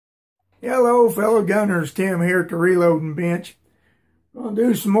Hello, fellow gunners. Tim here at the reloading bench. Gonna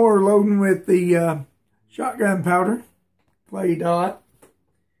do some more loading with the shotgun powder, clay dot,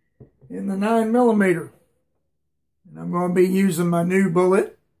 in the 9mm. And I'm going to be using my new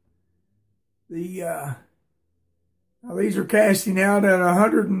bullet. Now these are casting out at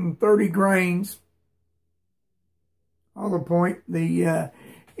 130 grains. Hollow point. The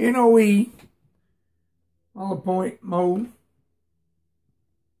NOE hollow point mold.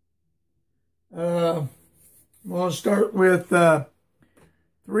 I'm going to start with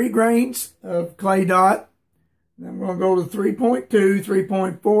 3 grains of clay dot. Then I'm going to go to 3.2,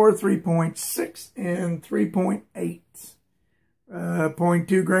 3.4, 3.6, and 3.8.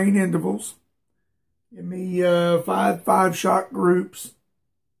 0.2 grain intervals. Give me 5 shot groups.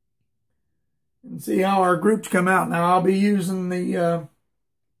 And see how our groups come out. Now I'll be using the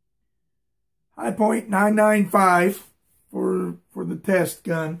High Point 995 for the test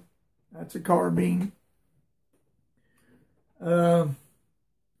gun. That's a carbine. I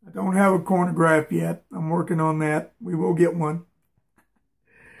don't have a chronograph yet. I'm working on that. We will get one.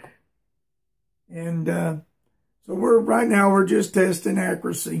 And so right now we're just testing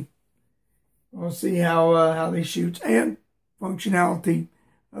accuracy. We'll see how they shoot and functionality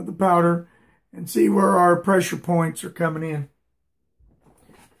of the powder, and see where our pressure points are coming in.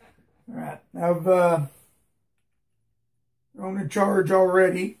 All right, I've thrown a charge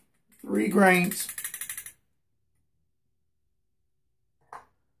already. 3 grains.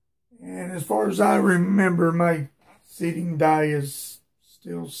 And as far as I remember, my seating die is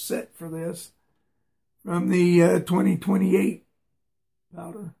still set for this from the 2028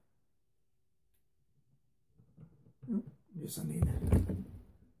 powder. Guess I need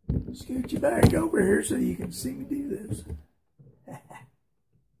to scoot you back over here so you can see me do this.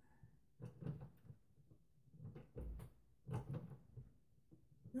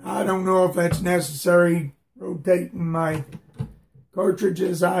 I don't know if that's necessary, rotating my cartridge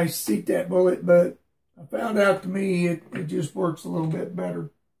as I seat that bullet, but I found out to me it just works a little bit better.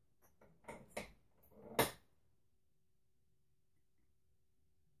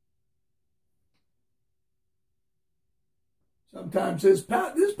 Sometimes this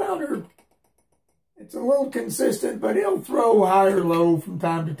powder, it's a little consistent, but it'll throw high or low from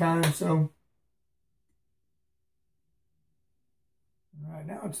time to time, so. Right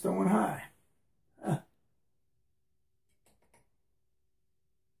now it's throwing high.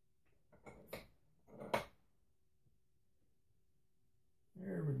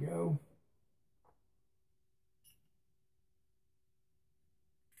 There we go.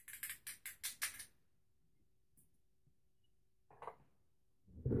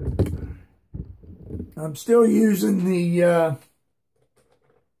 I'm still using the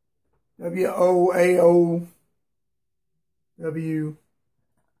WOAOW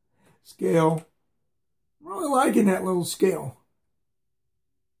scale. I'm really liking that little scale.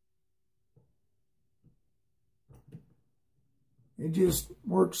 It just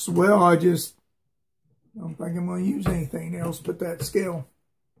works well. I just don't think I'm going to use anything else but that scale.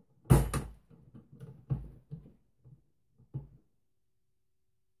 I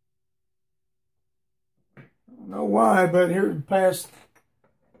don't know why, but here the past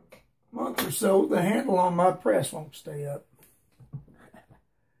month or so, the handle on my press won't stay up.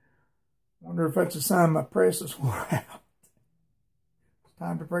 Wonder if that's a sign my press is wore out. It's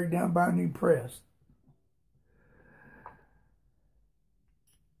time to break down and buy a new press.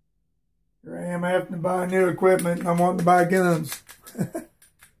 Here I am having to buy new equipment, and I'm wanting to buy guns.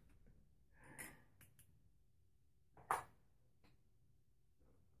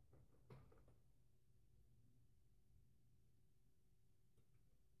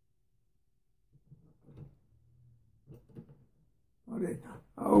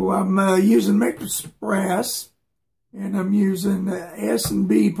 I'm using mixed brass, and I'm using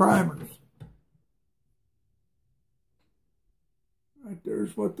S&B primers. Right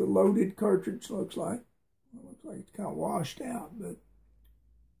there's what the loaded cartridge looks like. It looks like it's kind of washed out, but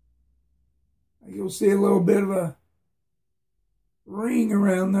you'll see a little bit of a ring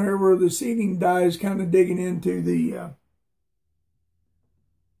around there where the seating die is kind of digging into the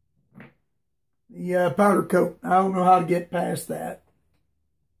powder coat. I don't know how to get past that.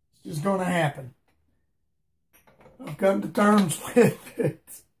 It's just going to happen. I've come to terms with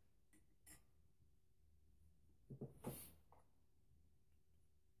it.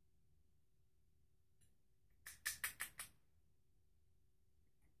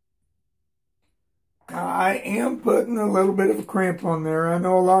 Now, I am putting a little bit of a crimp on there. I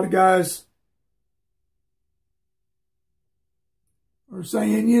know a lot of guys are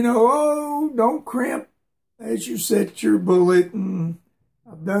saying, you know, oh, don't crimp as you set your bullet. And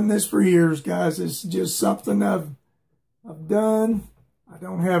I've done this for years, guys. It's just something I've done. I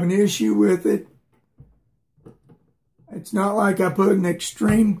don't have an issue with it. It's not like I put an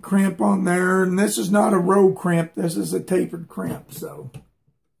extreme crimp on there, and this is not a row crimp. This is a tapered crimp. So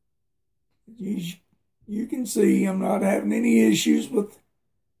you can see I'm not having any issues with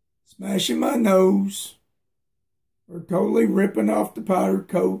smashing my nose or totally ripping off the powder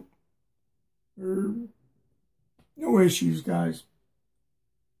coat. Or no issues, guys.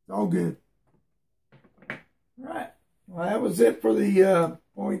 It's all good. All right. Well, that was it for the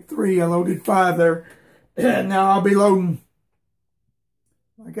 0.3. I loaded 5 there. Now I'll be loading,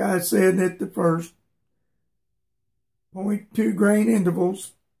 like I said at the first, 0.2 grain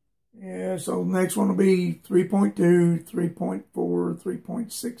intervals. Yeah, so the next one will be 3.2, 3.4,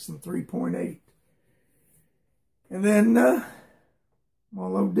 3.6, and 3.8. And then I'm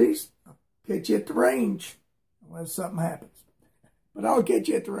going to load these. I'll catch you at the range, unless something happens. But I'll catch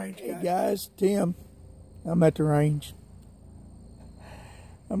you at the range, guys. Hey guys, Tim. I'm at the range.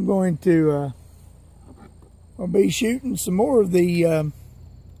 I'm going to I'll be shooting some more of the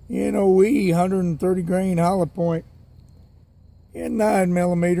NOE 130 grain hollow point in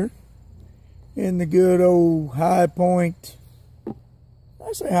 9mm in the good old high point.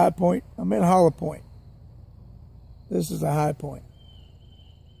 I say high point, I meant hollow point. This is a high point.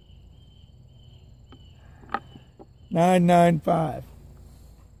 995.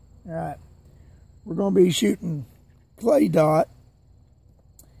 All right, we're going to be shooting clay dot.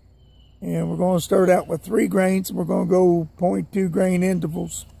 And we're going to start out with 3 grains. We're going to go 0.2 grain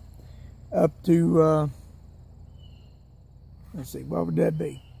intervals up to, let's see, what would that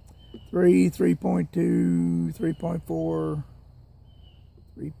be? 3, 3.2, 3.4,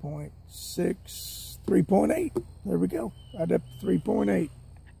 3.6, 3.8. There we go. Right up to 3.8.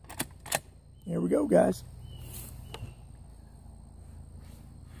 Here we go, guys.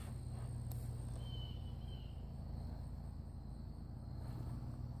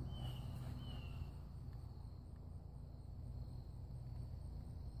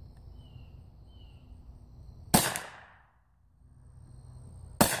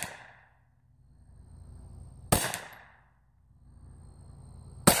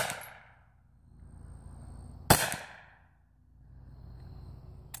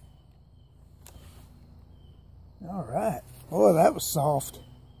 All right. Boy, that was soft.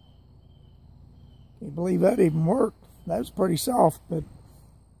 Can't believe that even worked. That was pretty soft, but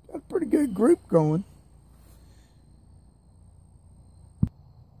got a pretty good group going.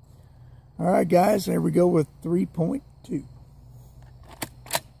 All right, guys, there we go with 3.2.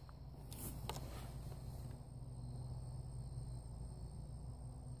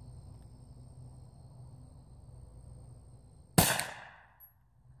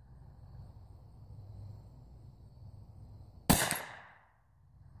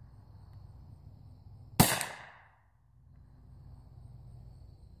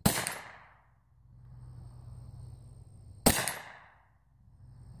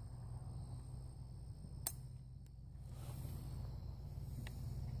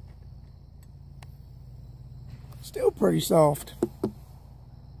 Still pretty soft. All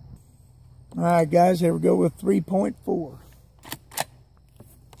right, guys, here we go with 3.4.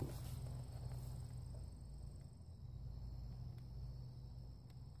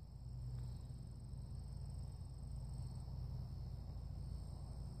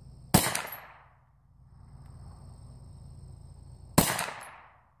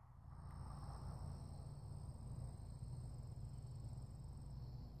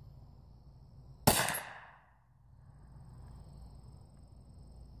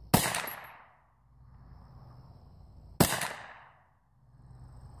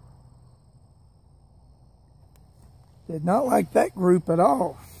 Did not like that group at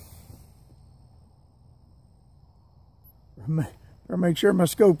all. Better make sure my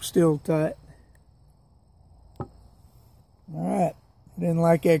scope's still tight. All right, didn't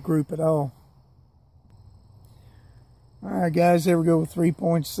like that group at all. All right, guys, here we go with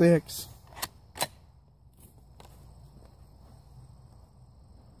 3.6.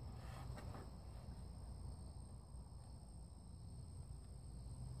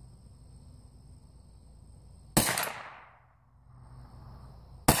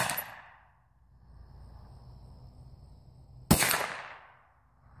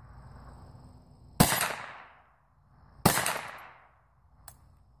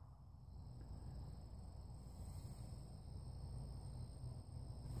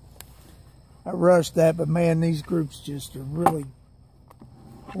 I rushed that, but man, these groups just are really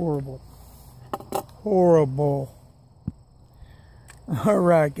horrible. Horrible. All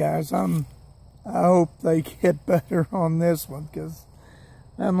right, guys, I hope they get better on this one, because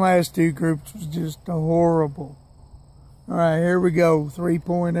Them last two groups was just horrible. All right, here we go,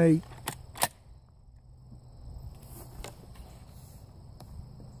 3.8.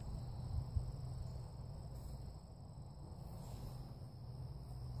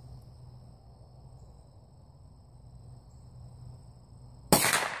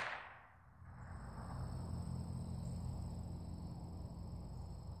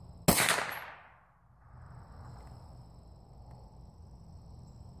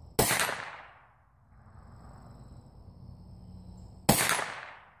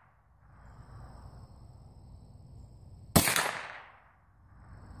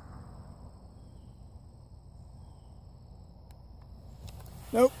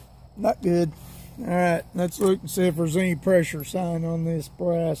 Nope, not good. All right, let's look and see if there's any pressure sign on this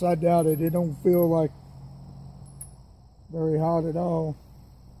brass. I doubt it. It don't feel like very hot at all.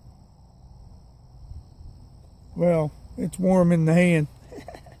 Well, it's warm in the hand.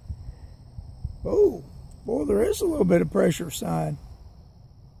 Oh, boy, there is a little bit of pressure sign.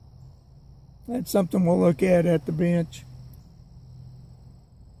 That's something we'll look at the bench.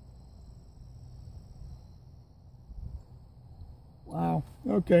 Wow,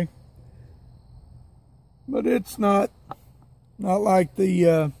 okay. But it's not like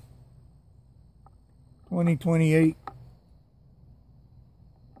the 2028.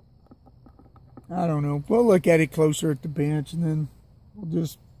 I don't know. We'll look at it closer at the bench and then we'll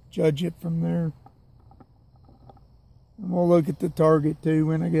just judge it from there. And we'll look at the target too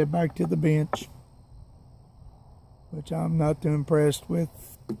when I get back to the bench, which I'm not too impressed with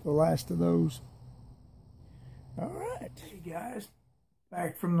the last of those. All right, hey guys,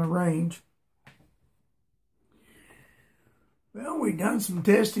 back from the range. Well, we done some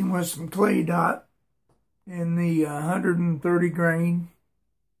testing with some clay dot in the 130 grain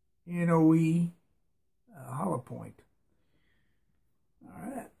NOE hollow point. All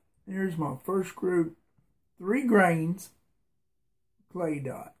right, here's my first group. 3 grains clay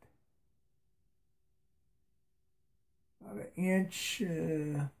dot. About an inch,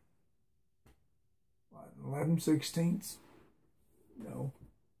 11/16. No.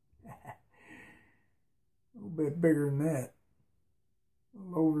 A little bit bigger than that. A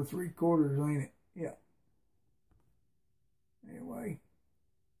little over 3/4, ain't it? Yeah. Anyway,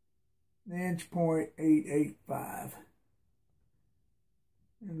 an inch .885.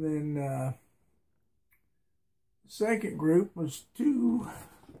 And then the second group was 2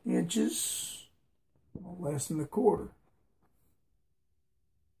 inches, less than 1/4.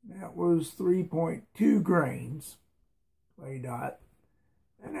 That was 3.2 grains clay dot.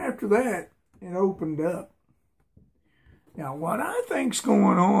 And after that, it opened up. Now, what I think's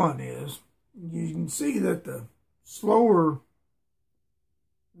going on is, you can see that the slower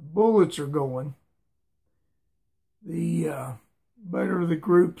bullets are going, the better the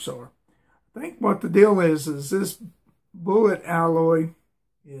groups are. I think what the deal is this bullet alloy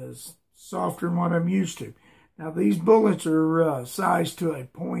is softer than what I'm used to. Now, these bullets are sized to a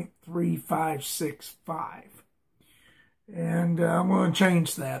 .3565. And I'm going to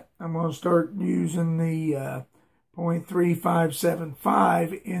change that. I'm going to start using the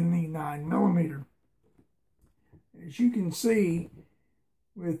 .3575 in the 9mm. As you can see,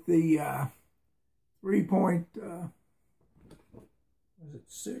 with the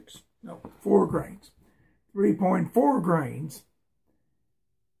 4 grains. 3.4 grains,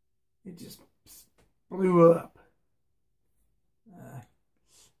 it just blew up.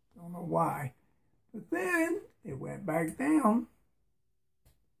 Don't know why. But then it went back down.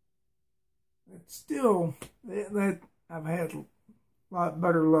 But still, I've had a lot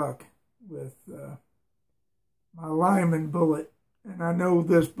better luck with my Lyman bullet. And I know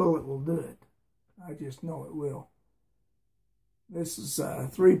this bullet will do it. I just know it will. This is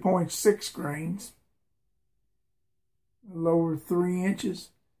 3.6 grains. A little over 3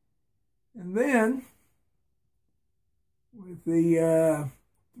 inches. And then, with the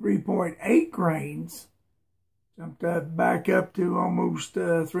 3.8 grains, jumped up back up to almost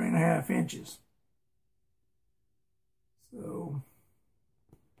 3.5 inches. So,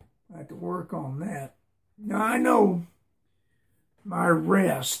 I have to work on that. Now, I know my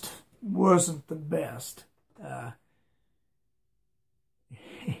rest wasn't the best.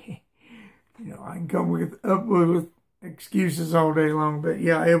 You know, I can come up with excuses all day long, but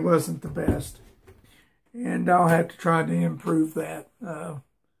yeah, it wasn't the best. And I'll have to try to improve that. The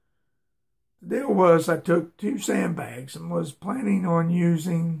deal was I took 2 sandbags and was planning on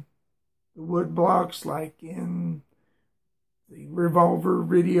using the wood blocks like in the revolver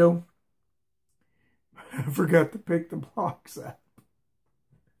video. I forgot to pick the blocks up.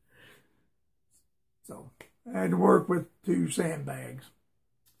 So I had to work with 2 sandbags.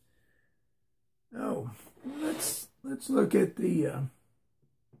 let's look at the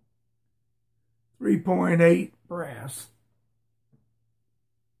 3.8 brass.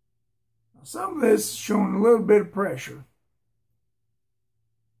 Now, some of this is showing a little bit of pressure.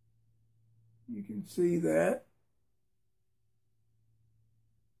 You can see that.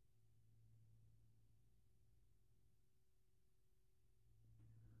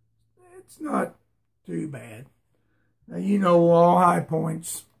 It's not too bad. Now, you know, all high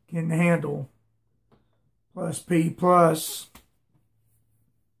points can handle plus P plus,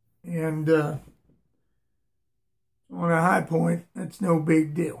 and on a high point, that's no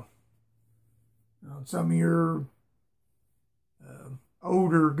big deal. Now, some of your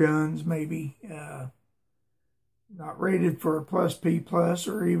older guns maybe not rated for a plus P plus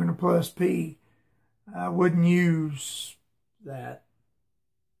or even a plus P, I wouldn't use that.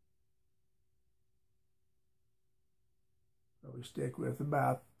 Probably stick with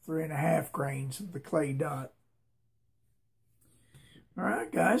about 3.5 grains of the clay dot. All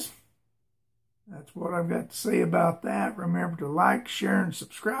right, guys. That's what I've got to say about that. Remember to like, share, and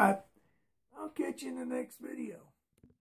subscribe. I'll catch you in the next video.